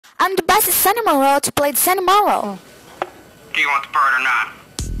I'm the best Sunny Morrow to play the Sunny Morrow. Do you want the part or not?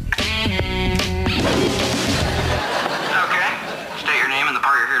 Okay. State your name and the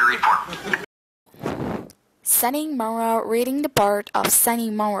part you're here to read for. Sunny Morrow reading the part of Sunny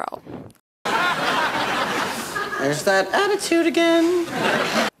Morrow. There's that attitude again.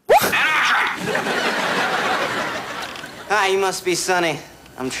 And action! Hi, you must be Sunny.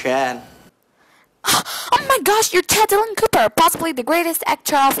 I'm Chad. Oh my gosh, you're Ted Dylan Cooper, possibly the greatest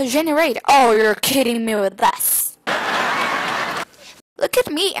actor of a generation. Oh, you're kidding me with this. Look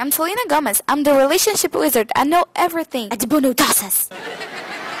at me, I'm Selena Gomez. I'm the relationship wizard. I know everything. Adibuno Tasas.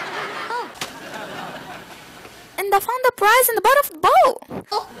 And I found the prize in the butt of the boat.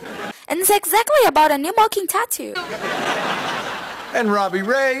 And it's exactly about a new mocking tattoo. And Robbie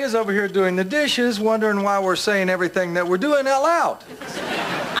Ray is over here doing the dishes, wondering why we're saying everything that we're doing out loud.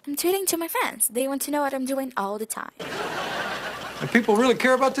 I'm tweeting to my fans. They want to know what I'm doing all the time. And people really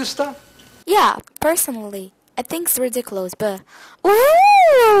care about this stuff? Yeah, personally, I think it's ridiculous, but...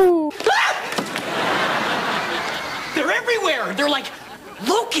 Ooh! They're everywhere! They're like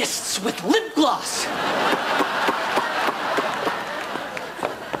locusts with lip gloss!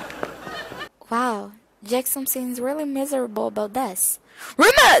 Wow, Jackson seems really miserable about this.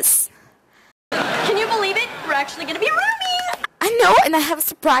 Rumors! Can you believe it? We're actually gonna be rooming! I know, and I have a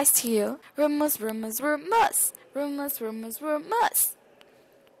surprise to you. Rumors, rumors, rumors. Rumors, rumors, rumors.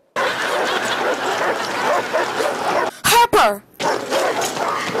 Harper!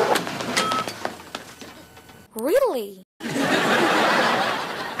 Really?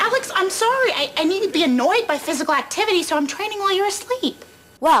 Alex, I'm sorry. I need to be annoyed by physical activity, so I'm training while you're asleep.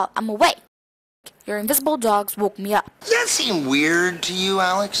 Well, I'm awake. Your invisible dogs woke me up. Does that seem weird to you,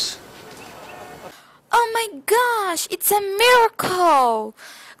 Alex? Oh my gosh, it's a miracle!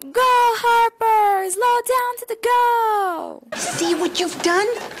 Go, Harper! Slow down to the go! See what you've done?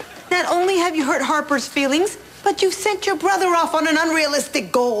 Not only have you hurt Harper's feelings, but you've sent your brother off on an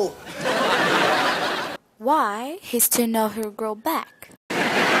unrealistic goal. Why? He's to know he'll grow back.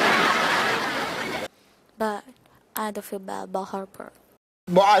 But I don't feel bad about Harper.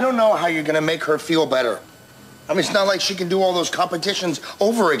 Well, I don't know how you're going to make her feel better. I mean, it's not like she can do all those competitions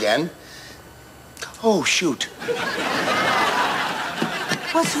over again. Oh, shoot.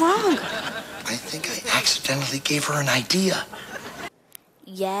 What's wrong? I think I accidentally gave her an idea.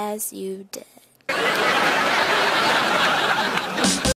 Yes, you did.